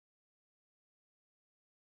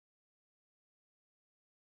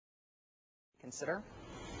Consider.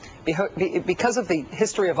 Because of the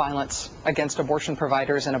history of violence against abortion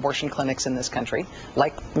providers and abortion clinics in this country,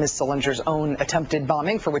 like Ms. Sillinger's own attempted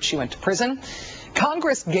bombing for which she went to prison,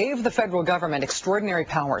 Congress gave the federal government extraordinary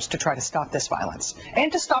powers to try to stop this violence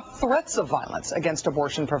and to stop threats of violence against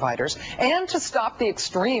abortion providers and to stop the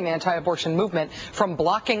extreme anti-abortion movement from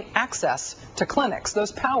blocking access to clinics.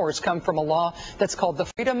 Those powers come from a law that's called the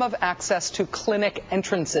Freedom of Access to Clinic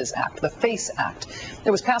Entrances Act, the FACE Act.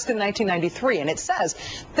 It was passed in 1993, and it says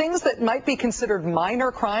things that might be considered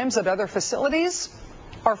minor crimes at other facilities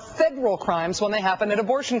are federal crimes when they happen at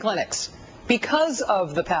abortion clinics, because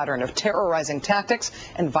of the pattern of terrorizing tactics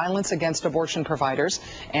and violence against abortion providers,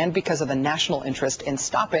 and because of the national interest in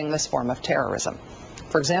stopping this form of terrorism.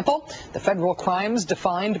 For example, the federal crimes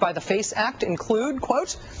defined by the FACE Act include,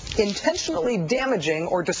 quote, intentionally damaging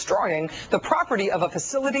or destroying the property of a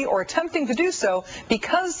facility or attempting to do so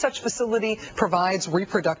because such facility provides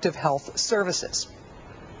reproductive health services.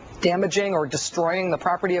 Damaging or destroying the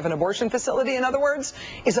property of an abortion facility, in other words,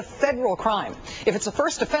 is a federal crime. If it's a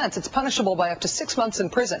first offense, it's punishable by up to 6 months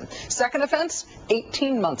in prison. Second offense,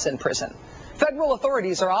 18 months in prison. Federal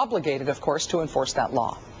authorities are obligated, of course, to enforce that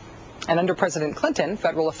law. And under President Clinton,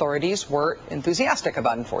 federal authorities were enthusiastic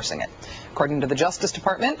about enforcing it. According to the Justice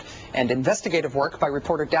Department and investigative work by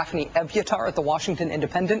reporter Daphne Evyatar at the Washington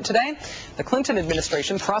Independent today, the Clinton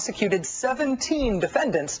administration prosecuted 17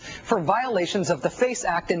 defendants for violations of the FACE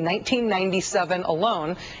Act in 1997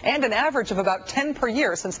 alone, and an average of about 10 per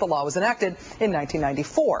year since the law was enacted in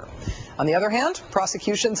 1994. On the other hand,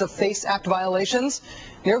 prosecutions of FACE Act violations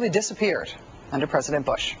nearly disappeared under President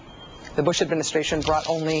Bush. The Bush administration brought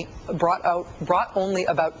only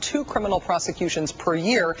about 2 criminal prosecutions per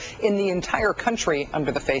year in the entire country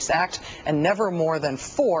under the FACE Act, and never more than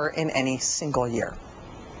 4 in any single year.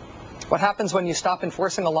 What happens when you stop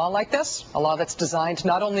enforcing a law like this? A law that's designed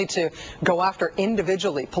not only to go after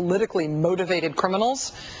individually politically motivated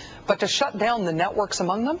criminals, but to shut down the networks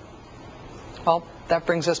among them? Well, that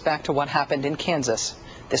brings us back to what happened in Kansas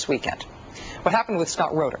this weekend. What happened with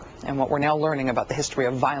Scott Roeder, and what we're now learning about the history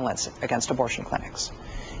of violence against abortion clinics.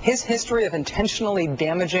 His history of intentionally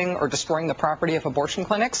damaging or destroying the property of abortion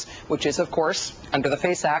clinics, which is, of course, under the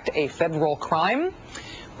FACE Act, a federal crime.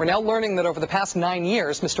 We're now learning that over the past 9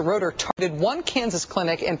 years, Mr. Roeder targeted one Kansas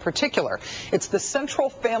clinic in particular. It's the Central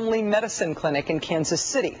Family Medicine Clinic in Kansas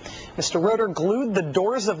City. Mr. Roeder glued the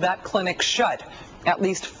doors of that clinic shut at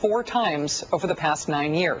least 4 times over the past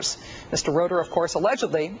 9 years. Mr. Roeder, of course,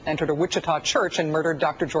 allegedly entered a Wichita church and murdered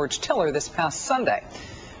Dr. George Tiller this past Sunday.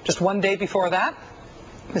 Just one day before that,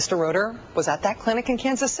 Mr. Roeder was at that clinic in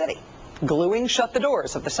Kansas City, gluing shut the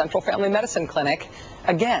doors of the Central Family Medicine Clinic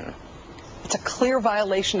again. It's a clear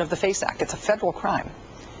violation of the FACE Act. It's a federal crime.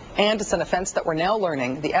 And it's an offense that we're now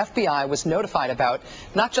learning the FBI was notified about,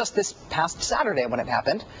 not just this past Saturday when it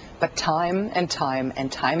happened, but time and time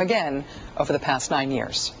and time again over the past 9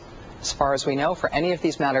 years. As far as we know, for any of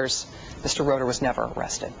these matters, Mr. Roeder was never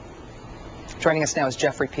arrested. Joining us now is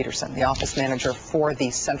Jeffrey Peterson, the office manager for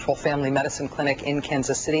the Central Family Medicine Clinic in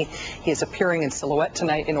Kansas City. He is appearing in silhouette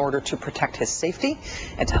tonight in order to protect his safety.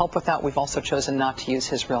 And to help with that, we've also chosen not to use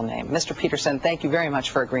his real name. Mr. Peterson, thank you very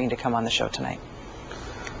much for agreeing to come on the show tonight.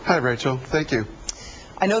 Hi, Rachel. Thank you.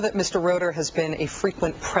 I know that Mr. Roeder has been a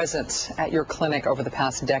frequent presence at your clinic over the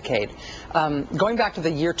past decade. Going back to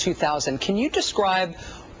the year 2000, can you describe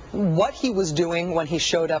what he was doing when he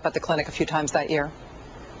showed up at the clinic a few times that year?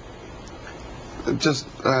 Just,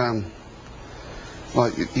 well,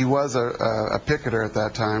 he was a picketer at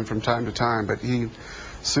that time from time to time, but he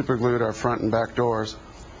super glued our front and back doors.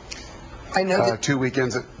 I know that 2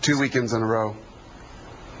 weekends in a row.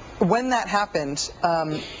 When that happened,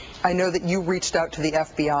 I know that you reached out to the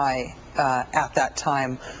FBI at that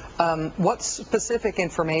time. What specific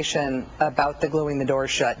information about the gluing the doors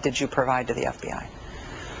shut did you provide to the FBI?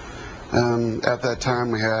 At that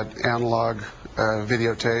time, we had analog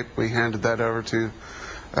videotape. We handed that over to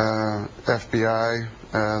FBI.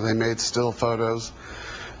 They made still photos.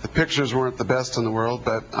 The pictures weren't the best in the world,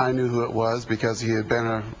 but I knew who it was because he had been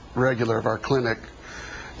a regular of our clinic,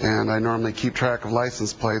 and I normally keep track of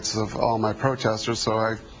license plates of all my protesters, so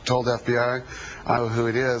I told FBI, I know who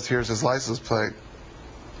it is, here's his license plate.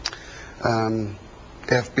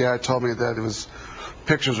 FBI told me that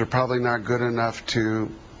pictures were probably not good enough to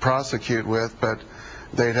prosecute with, but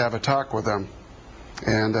they'd have a talk with him.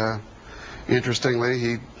 And interestingly,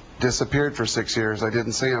 he disappeared for 6 years. I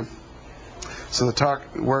didn't see him. So the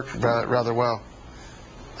talk worked rather well.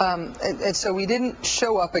 And so he didn't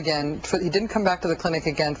show up again. He didn't come back to the clinic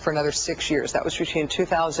again for another 6 years. That was between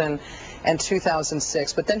 2000 and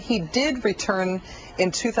 2006, but then he did return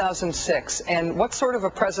in 2006. And what sort of a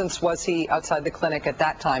presence was he outside the clinic at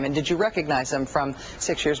that time? And did you recognize him from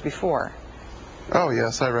 6 years before? Oh,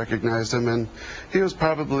 yes, I recognized him, and he was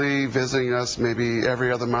probably visiting us maybe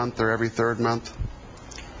every other month or every third month,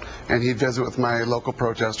 and he'd visit with my local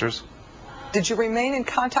protesters. Did you remain in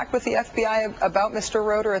contact with the FBI about Mr.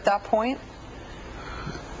 Roeder at that point?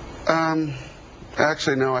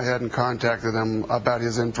 Actually, no, I hadn't contacted him about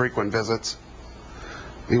his infrequent visits.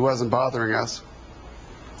 He wasn't bothering us.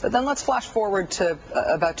 But then let's flash forward to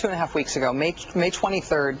about 2.5 weeks ago, May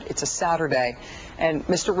 23rd. It's a Saturday, and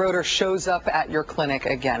Mr. Roeder shows up at your clinic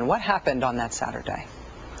again. What happened on that Saturday?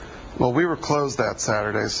 Well, we were closed that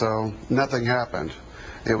Saturday, so nothing happened.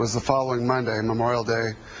 It was the following Monday, Memorial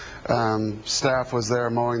Day. Staff was there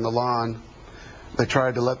mowing the lawn. They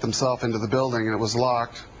tried to let themselves into the building, and it was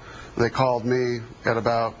locked. They called me at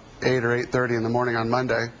about 8 or 8:30 in the morning on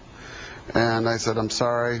Monday, and I said, "I'm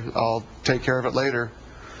sorry, I'll take care of it later."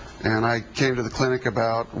 And I came to the clinic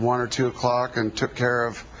about 1 or 2 o'clock and took care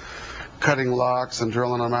of cutting locks and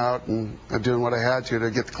drilling them out and doing what I had to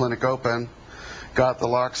get the clinic open. Got the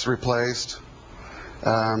locks replaced,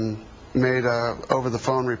 made a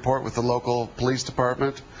over-the-phone report with the local police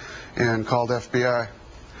department, and called FBI.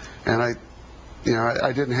 And I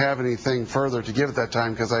didn't have anything further to give at that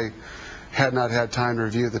time because I had not had time to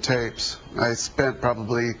review the tapes. I spent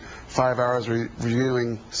probably 5 hours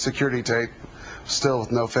reviewing security tape, still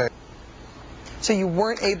with no face. So you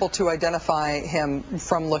weren't able to identify him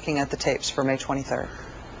from looking at the tapes for May 23rd?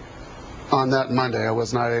 On that Monday, I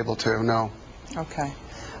was not able to, no. Okay.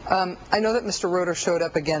 I know that Mr. Roeder showed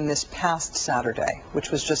up again this past Saturday, which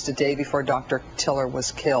was just a day before Dr. Tiller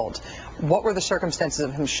was killed. What were the circumstances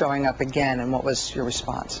of him showing up again, and what was your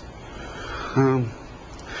response? I'm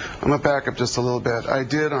going to back up just a little bit. I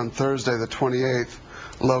did on Thursday the 28th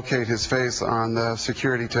locate his face on the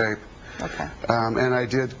security tape. Okay. And I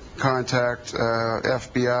did contact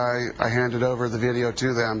FBI. I handed over the video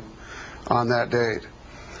to them on that date.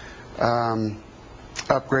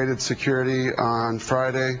 Upgraded security on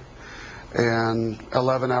Friday, and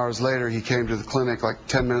 11 hours later he came to the clinic like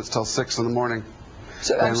 10 minutes till 6 in the morning.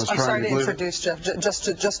 So I'm sorry to introduce Jeff,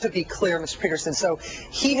 just to be clear, Mr. Peterson. So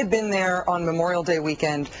he had been there on Memorial Day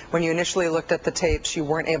weekend. When you initially looked at the tapes, you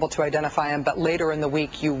weren't able to identify him, but later in the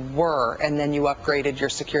week you were, and then you upgraded your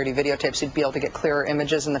security videotapes so you'd be able to get clearer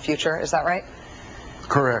images in the future. Is that right?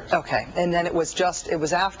 Correct. Okay. And then it was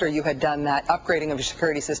after you had done that upgrading of your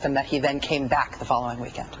security system that he then came back the following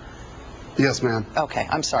weekend. Yes, ma'am. Okay,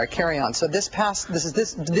 I'm sorry. Carry on. So this past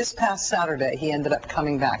Saturday, he ended up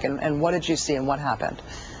coming back, and what did you see and what happened?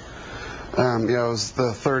 It was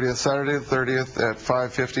the 30th, Saturday the 30th at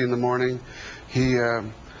 5:50 in the morning. He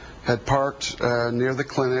had parked near the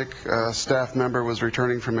clinic. A staff member was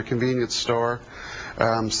returning from a convenience store.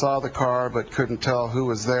 Saw the car but couldn't tell who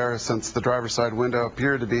was there since the driver's side window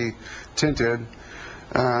appeared to be tinted.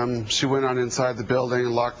 She went on inside the building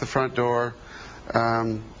and locked the front door.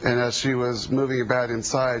 And as she was moving about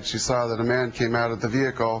inside, she saw that a man came out of the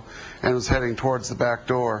vehicle and was heading towards the back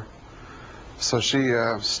door. So she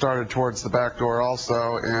started towards the back door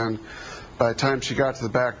also, and by the time she got to the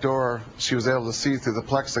back door, she was able to see through the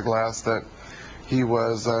plexiglass that he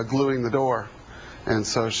was gluing the door. And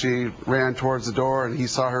so she ran towards the door, and he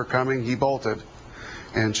saw her coming. He bolted,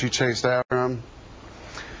 and she chased after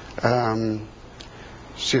him.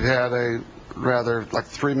 She'd had a rather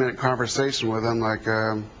 3-minute conversation with him, like,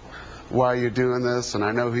 why are you doing this? And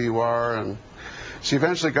I know who you are. And she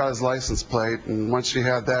eventually got his license plate, and once she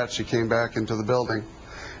had that, she came back into the building,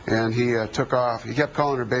 and he took off. He kept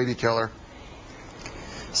calling her baby killer.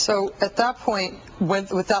 So at that point,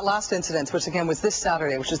 with that last incident, which again was this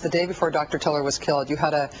Saturday, which is the day before Dr. Tiller was killed, you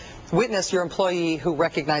had a witness, your employee, who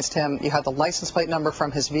recognized him. You had the license plate number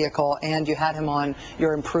from his vehicle, and you had him on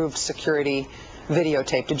your improved security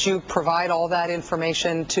videotape. Did you provide all that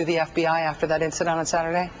information to the FBI after that incident on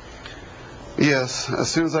Saturday? Yes. As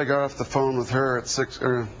soon as I got off the phone with her at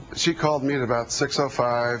she called me at about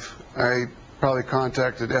 6:05. I probably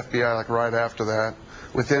contacted FBI right after that,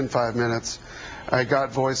 within 5 minutes. I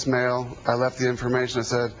got voicemail. I left the information. I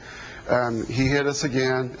said, he hit us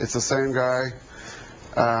again. It's the same guy,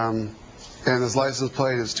 and his license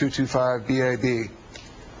plate is 225 BAB.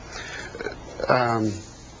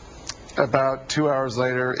 About 2 hours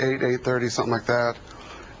later, 8:30, something like that,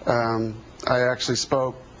 I actually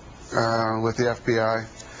spoke with the FBI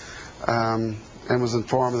and was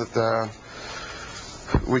informed that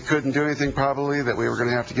we couldn't do anything probably, that we were going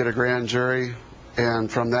to have to get a grand jury,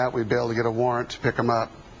 and from that we'd be able to get a warrant to pick him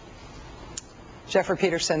up. Jeffrey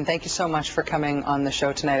Peterson, thank you so much for coming on the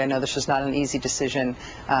show tonight. I know this was not an easy decision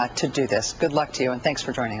to do this. Good luck to you, and thanks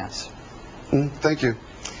for joining us. Thank you.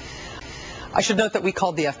 I should note that we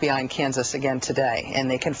called the FBI in Kansas again today,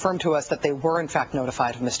 and they confirmed to us that they were in fact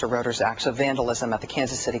notified of Mr. Roeder's acts of vandalism at the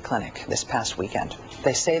Kansas City clinic this past weekend.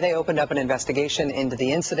 They say they opened up an investigation into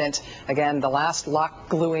the incident. Again, the last lock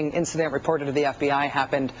gluing incident reported to the FBI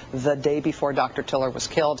happened the day before Dr. Tiller was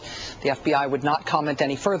killed. The FBI would not comment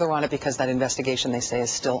any further on it because that investigation, they say,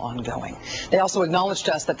 is still ongoing. They also acknowledged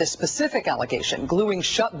to us that this specific allegation, gluing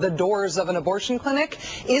shut the doors of an abortion clinic,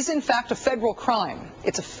 is in fact a federal crime.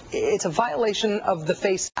 It's a violation of the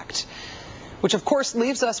FACE Act, which of course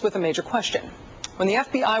leaves us with a major question. When the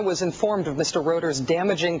FBI was informed of Mr. Roeder's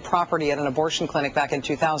damaging property at an abortion clinic back in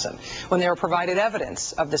 2000, when they were provided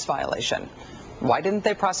evidence of this violation, why didn't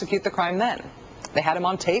they prosecute the crime then? They had him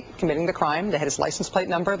on tape committing the crime. They had his license plate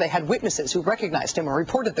number. They had witnesses who recognized him and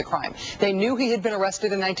reported the crime. They knew he had been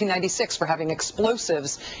arrested in 1996 for having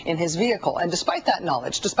explosives in his vehicle. And despite that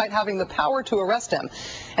knowledge, despite having the power to arrest him,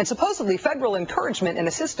 and supposedly federal encouragement and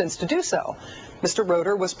assistance to do so, Mr.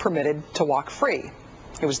 Roeder was permitted to walk free.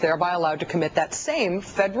 He was thereby allowed to commit that same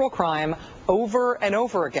federal crime over and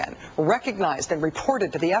over again, recognized and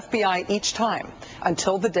reported to the FBI each time,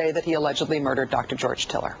 until the day that he allegedly murdered Dr. George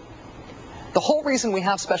Tiller. The whole reason we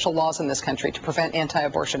have special laws in this country to prevent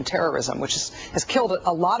anti-abortion terrorism, which has killed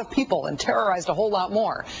a lot of people and terrorized a whole lot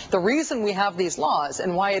more, the reason we have these laws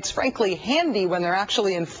and why it's frankly handy when they're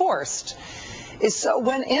actually enforced is so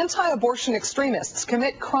when anti-abortion extremists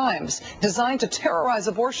commit crimes designed to terrorize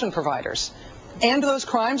abortion providers, and those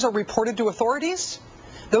crimes are reported to authorities,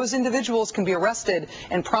 those individuals can be arrested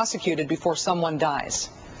and prosecuted before someone dies.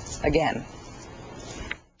 Again.